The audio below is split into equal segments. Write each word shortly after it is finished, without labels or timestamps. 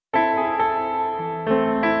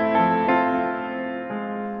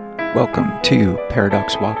Welcome to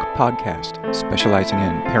ParadoxWalk podcast, specializing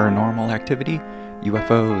in paranormal activity,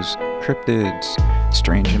 UFOs, cryptids,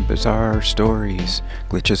 strange and bizarre stories,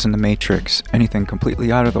 glitches in the Matrix, anything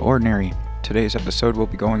completely out of the ordinary. Today's episode will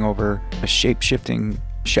be going over a shape-shifting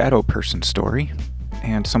shadow person story,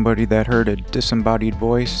 and somebody that heard a disembodied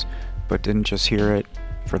voice, but didn't just hear it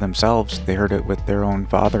for themselves, they heard it with their own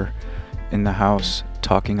father in the house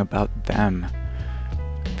talking about them.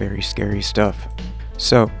 Very scary stuff.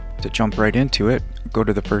 So, to jump right into it, go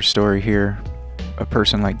to the first story here. A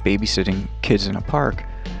person like babysitting kids in a park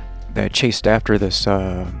that chased after this,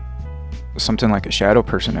 something like a shadow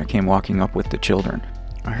person that came walking up with the children.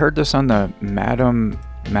 I heard this on the Madame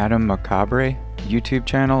Macabre YouTube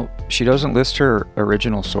channel. She doesn't list her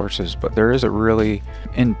original sources, but there is a really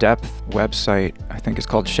in-depth website. I think it's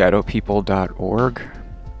called shadowpeople.org.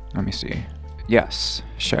 Let me see. Yes,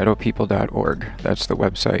 shadowpeople.org. That's the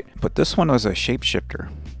website. But this one was a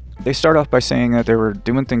shapeshifter. They start off by saying that they were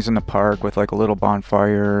doing things in the park with like a little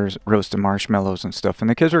bonfires, roasted marshmallows and stuff, and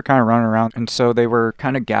the kids were kind of running around, and so they were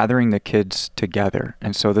kind of gathering the kids together.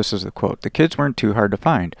 And so this is the quote: "The kids weren't too hard to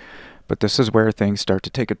find, but this is where things start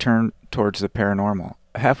to take a turn towards the paranormal.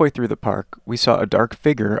 Halfway through the park, we saw a dark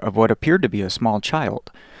figure of what appeared to be a small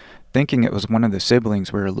child. Thinking it was one of the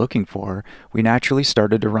siblings we were looking for, we naturally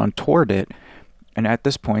started to run toward it, and at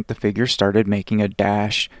this point the figure started making a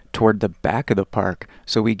dash toward the back of the park,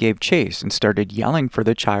 so we gave chase and started yelling for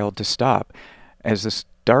the child to stop. As this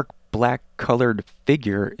dark black colored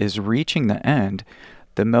figure is reaching the end,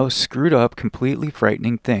 the most screwed up, completely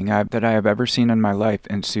frightening thing that I have ever seen in my life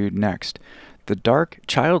ensued next. The dark,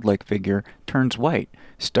 childlike figure turns white,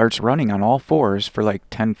 starts running on all fours for like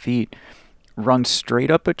 10 feet, runs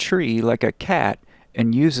straight up a tree like a cat,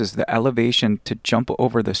 and uses the elevation to jump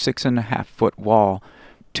over the 6.5-foot wall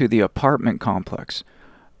to the apartment complex.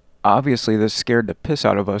 Obviously, this scared the piss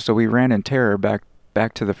out of us, so we ran in terror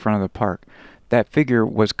back to the front of the park. That figure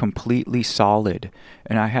was completely solid,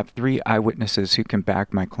 and I have 3 eyewitnesses who can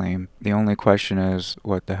back my claim. The only question is,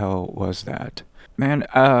 what the hell was that?" Man,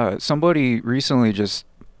 somebody recently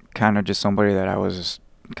somebody that I was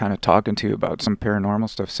kind of talking to about some paranormal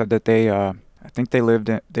stuff said that I think they lived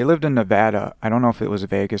in Nevada. I don't know if it was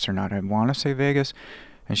Vegas or not. I want to say Vegas.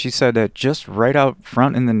 And she said that just right out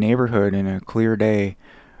front in the neighborhood in a clear day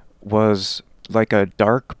was like a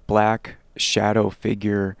dark black shadow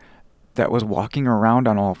figure that was walking around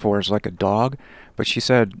on all fours like a dog. But she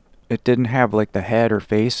said it didn't have like the head or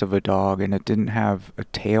face of a dog, and it didn't have a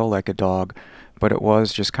tail like a dog, but it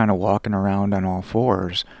was just kind of walking around on all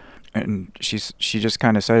fours. And she just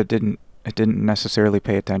kind of said it didn't necessarily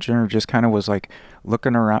pay attention, or just kind of was like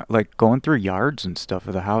looking around, like going through yards and stuff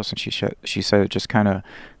of the house. And she said it just kind of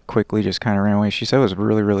quickly just kind of ran away. She said it was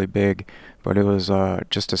really, really big, but it was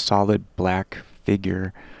just a solid black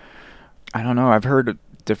figure. I don't know. I've heard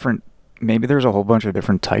maybe there's a whole bunch of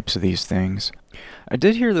different types of these things. I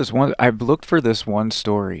did hear this one. I've looked for this one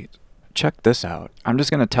story. Check this out. I'm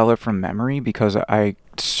just going to tell it from memory because I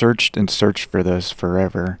searched for this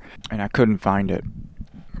forever and I couldn't find it.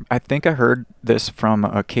 I think I heard this from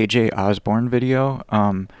a KJ Osborne video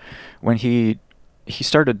when he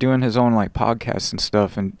started doing his own like podcasts and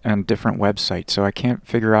stuff and different websites. So I can't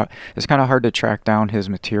figure out. It's kind of hard to track down his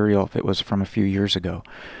material if it was from a few years ago.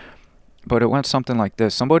 But it went something like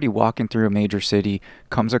this. Somebody walking through a major city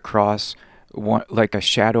comes across like a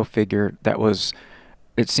shadow figure that was,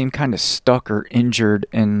 it seemed kind of stuck or injured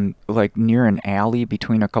in like near an alley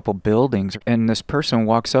between a couple buildings. And this person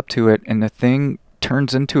walks up to it, and the thing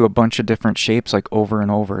turns into a bunch of different shapes like over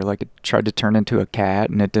and over. Like it tried to turn into a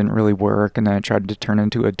cat and it didn't really work, and then it tried to turn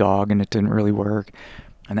into a dog and it didn't really work,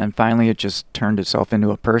 and then finally it just turned itself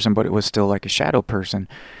into a person, but it was still like a shadow person,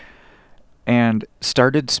 and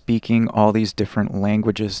started speaking all these different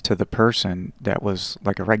languages to the person that was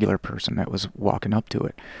like a regular person that was walking up to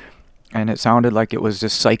it. And it sounded like it was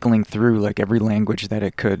just cycling through like every language that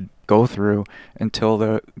it could go through until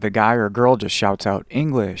the guy or girl just shouts out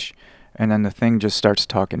English. And then the thing just starts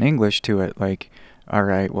talking English to it, like, all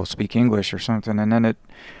right, we'll speak English or something. And then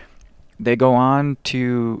they go on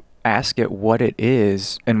to ask it what it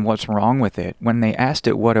is and what's wrong with it. When they asked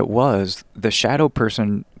it what it was, the shadow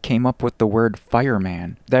person came up with the word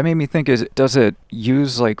fireman. That made me think, does it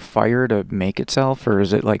use like fire to make itself, or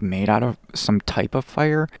is it like made out of some type of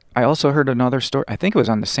fire? I also heard another story. I think it was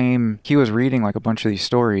on the same, he was reading like a bunch of these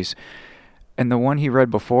stories, and the one he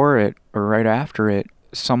read before it or right after it,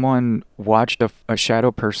 someone watched a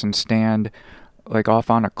shadow person stand like off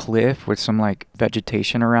on a cliff with some like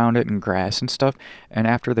vegetation around it and grass and stuff. And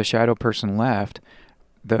after the shadow person left,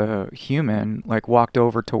 the human like walked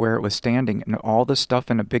over to where it was standing, and all the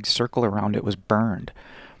stuff in a big circle around it was burned.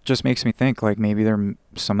 just makes me think like maybe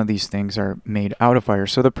some of these things are made out of fire.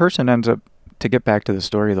 So the person ends up, to get back to the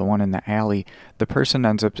story, the one in the alley, the person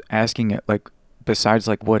ends up asking it like, besides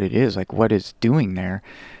like what it is, like what it's doing there.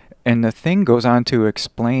 And the thing goes on to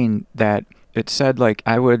explain that it said like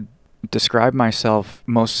I would describe myself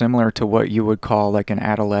most similar to what you would call like an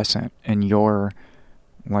adolescent in your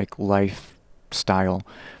like lifestyle.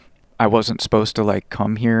 I wasn't supposed to like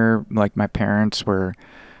come here, like my parents were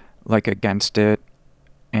like against it,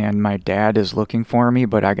 and my dad is looking for me,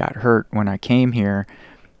 but I got hurt when I came here,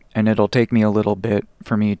 and it'll take me a little bit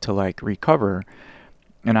for me to like recover,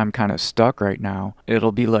 and I'm kind of stuck right now.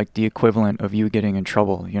 It'll be like the equivalent of you getting in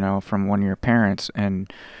trouble, you know, from one of your parents,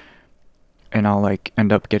 and I'll like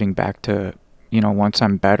end up getting back to, you know, once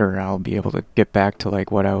I'm better, I'll be able to get back to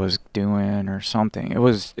like what I was doing or something. It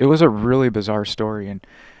was a really bizarre story, and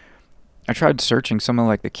I tried searching some of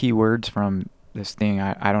like the keywords from this thing.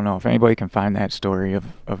 I don't know if anybody can find that story of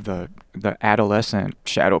the adolescent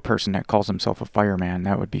shadow person that calls himself a fireman.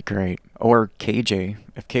 That would be great. Or KJ,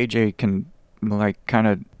 if KJ can like kind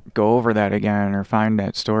of go over that again or find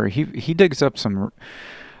that story. He digs up some.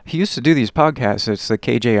 He used to do these podcasts. It's the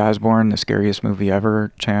KJ Osborne, the Scariest Movie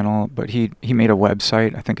Ever channel, but he made a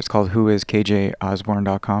website. I think it's called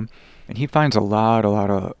whoiskjosborne.com, and he finds a lot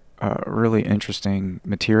of really interesting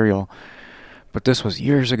material. But this was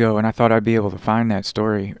years ago, and I thought I'd be able to find that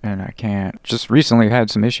story, and I can't. Just recently had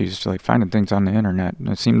some issues like finding things on the internet, and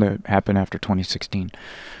it seemed to happen after 2016.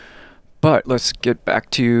 But let's get back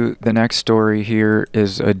to the next story. Here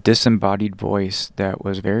is a disembodied voice that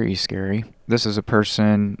was very scary. This is a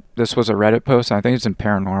person, this was a Reddit post, I think it's in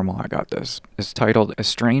Paranormal I got this. It's titled, "A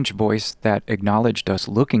Strange Voice That Acknowledged Us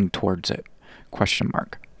Looking Towards It?"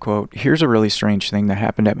 Quote, "Here's a really strange thing that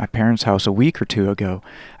happened at my parents' house a week or two ago.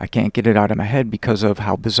 I can't get it out of my head because of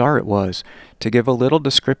how bizarre it was. To give a little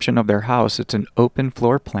description of their house, it's an open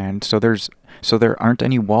floor plan, so there aren't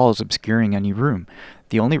any walls obscuring any room.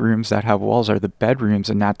 The only rooms that have walls are the bedrooms,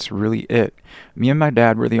 and that's really it. Me and my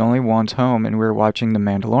dad were the only ones home, and we were watching The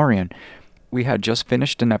Mandalorian. We had just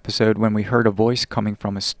finished an episode when we heard a voice coming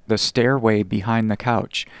from the stairway behind the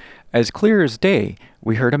couch. As clear as day,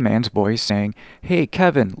 we heard a man's voice saying, 'Hey,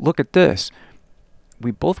 Kevin, look at this.'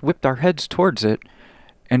 We both whipped our heads towards it,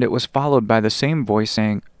 and it was followed by the same voice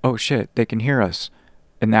saying, 'Oh shit, they can hear us.'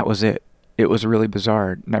 And that was it. It was really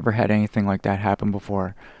bizarre. Never had anything like that happen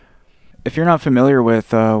before." If you're not familiar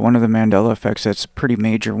with one of the Mandela effects, that's a pretty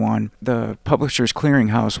major one. The Publishers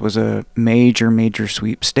Clearinghouse was a major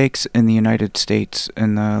sweepstakes in the United States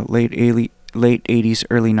in the late 80s,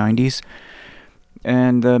 early 90s.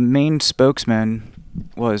 And the main spokesman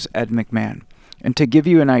was Ed McMahon. And to give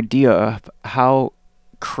you an idea of how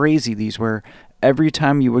crazy these were, every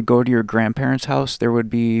time you would go to your grandparents' house, there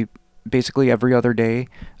would be basically every other day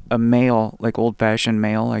a mail, like old-fashioned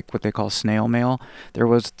mail, like what they call snail mail. There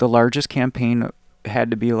was the largest campaign,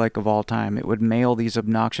 had to be like of all time. It would mail these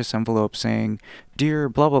obnoxious envelopes saying, "Dear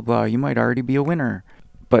blah blah blah, you might already be a winner."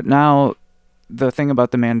 But now the thing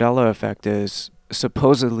about the Mandela effect is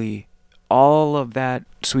supposedly all of that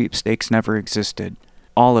sweepstakes never existed.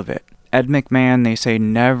 All of it. Ed McMahon, they say,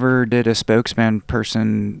 never did a spokesman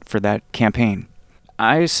person for that campaign.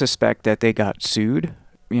 I suspect that they got sued,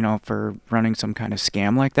 you know, for running some kind of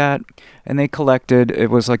scam like that. And they collected, it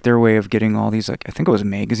was like their way of getting all these, like, I think it was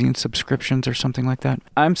magazine subscriptions or something like that.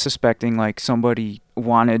 I'm suspecting like somebody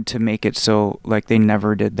wanted to make it so like they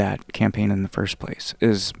never did that campaign in the first place,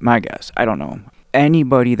 is my guess. I don't know.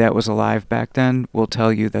 Anybody that was alive back then will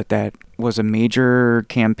tell you that that was a major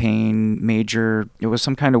campaign, it was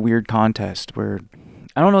some kind of weird contest where,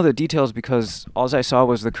 I don't know the details because all I saw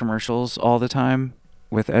was the commercials all the time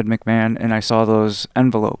with Ed McMahon, and I saw those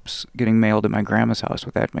envelopes getting mailed at my grandma's house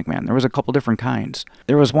with Ed McMahon. There was a couple different kinds.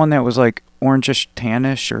 There was one that was like orangish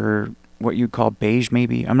tannish, or what you'd call beige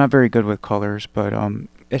maybe. I'm not very good with colors, but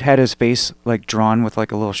it had his face like drawn with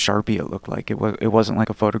like a little Sharpie, it looked like. It wasn't like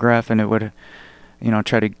a photograph, and it would, you know,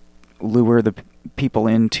 try to lure the people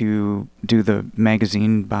in to do the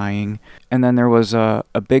magazine buying. And then there was a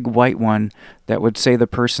big white one that would say the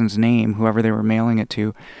person's name, whoever they were mailing it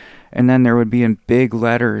to. And then there would be in big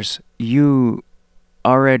letters, "You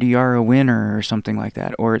already are a winner," or something like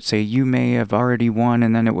that. Or it'd say, "You may have already won,"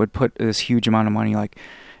 and then it would put this huge amount of money. Like,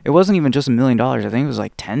 it wasn't even just $1 million. I think it was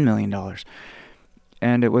like $10 million.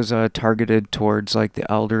 And it was targeted towards like the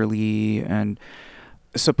elderly. And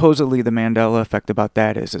supposedly the Mandela effect about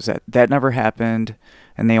that is that never happened.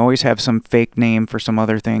 And they always have some fake name for some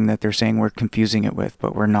other thing that they're saying we're confusing it with,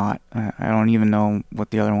 but we're not. I don't even know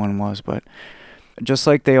what the other one was, but just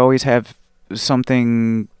like they always have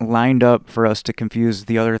something lined up for us to confuse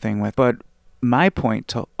the other thing with. But my point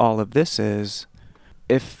to all of this is,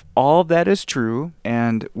 if all of that is true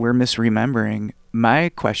and we're misremembering, my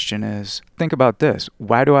question is, think about this.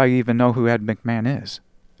 Why do I even know who Ed McMahon is?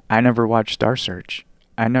 I never watched Star Search.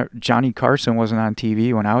 Johnny Carson wasn't on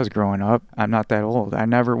TV when I was growing up. I'm not that old. I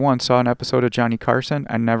never once saw an episode of Johnny Carson.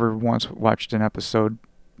 I never once watched an episode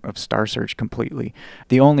of Star Search completely.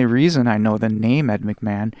 The only reason I know the name Ed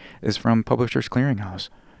McMahon is from Publishers Clearinghouse.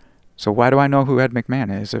 So why do I know who Ed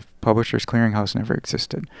McMahon is if Publishers Clearinghouse never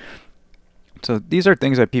existed? So these are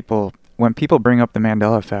things that when people bring up the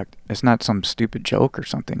Mandela effect, it's not some stupid joke or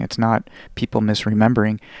something. It's not people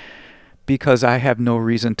misremembering, because I have no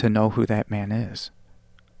reason to know who that man is.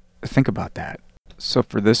 Think about that. So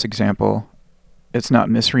for this example, it's not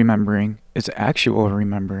misremembering, it's actual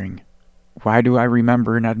remembering. Why do I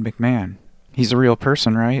remember Ed McMahon? He's a real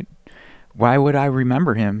person, right? Why would I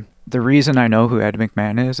remember him? The reason I know who Ed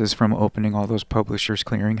McMahon is from opening all those Publishers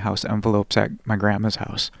Clearinghouse envelopes at my grandma's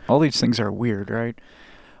house. All these things are weird, right?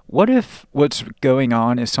 What if what's going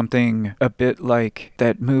on is something a bit like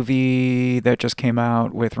that movie that just came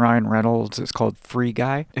out with Ryan Reynolds? It's called Free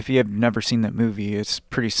Guy. If you have never seen that movie, it's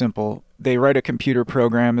pretty simple. They write a computer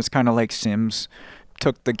program. It's kind of like Sims.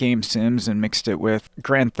 Took the game Sims and mixed it with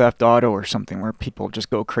Grand Theft Auto or something, where people just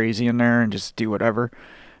go crazy in there and just do whatever.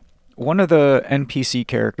 One of the NPC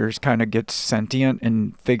characters kind of gets sentient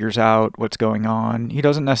and figures out what's going on. He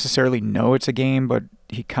doesn't necessarily know it's a game, but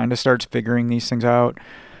he kind of starts figuring these things out.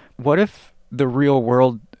 What if the real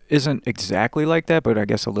world isn't exactly like that, but I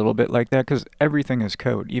guess a little bit like that? Because everything is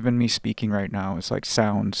code. Even me speaking right now, it's like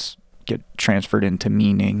sounds get transferred into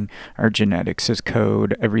meaning. Our genetics is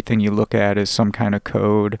code. Everything you look at is some kind of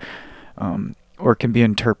code, or can be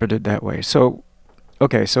interpreted that way. So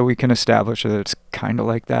we can establish that it's kind of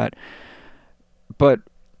like that. But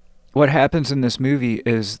what happens in this movie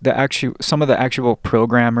is some of the actual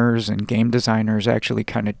programmers and game designers actually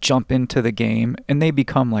kind of jump into the game, and they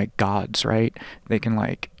become like gods, right? They can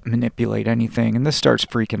like manipulate anything, and this starts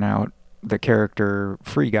freaking out the character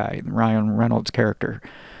Free Guy, Ryan Reynolds' character.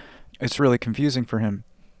 It's really confusing for him.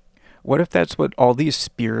 What if that's what all these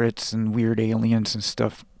spirits and weird aliens and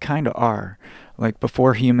stuff kind of are? Like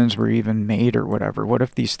before humans were even made or whatever. What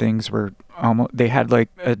if these things were they had like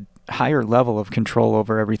a higher level of control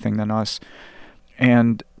over everything than us?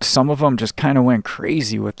 And some of them just kind of went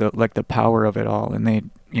crazy with the power of it all, and they,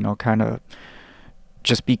 kind of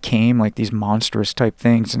just became like these monstrous type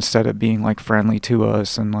things instead of being like friendly to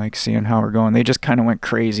us and like seeing how we're going. They just kind of went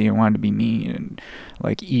crazy and wanted to be mean and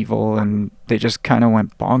like evil, and they just kind of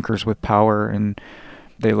went bonkers with power, and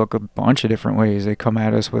they look a bunch of different ways. They come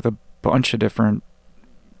at us with a bunch of different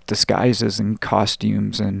disguises and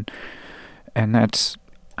costumes, and that's,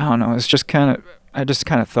 I don't know, it's just I just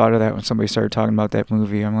kind of thought of that when somebody started talking about that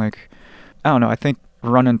movie. I'm like, I don't know, I think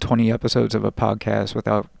running 20 episodes of a podcast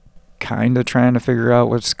without kind of trying to figure out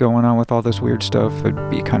what's going on with all this weird stuff would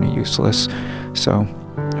be kind of useless. So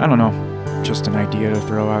I don't know, just an idea to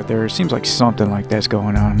throw out there. It seems like something like that's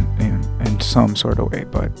going on in some sort of way,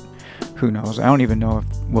 but who knows? I don't even know if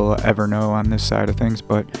we'll ever know on this side of things.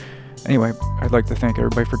 But anyway, I'd like to thank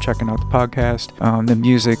everybody for checking out the podcast. The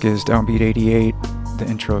music is Downbeat 88. The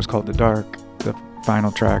intro is called The Dark. The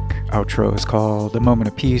final track, outro, is called The Moment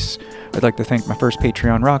of Peace. I'd like to thank my first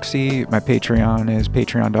Patreon, Roxy. My Patreon is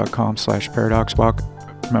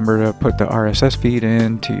patreon.com/ParadoxWalk. Remember to put the RSS feed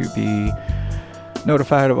in to be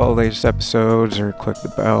notified of all the latest episodes, or click the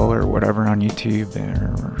bell or whatever on YouTube,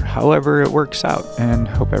 or however it works out. And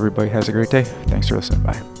hope everybody has a great day. Thanks for listening.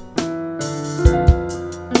 Bye.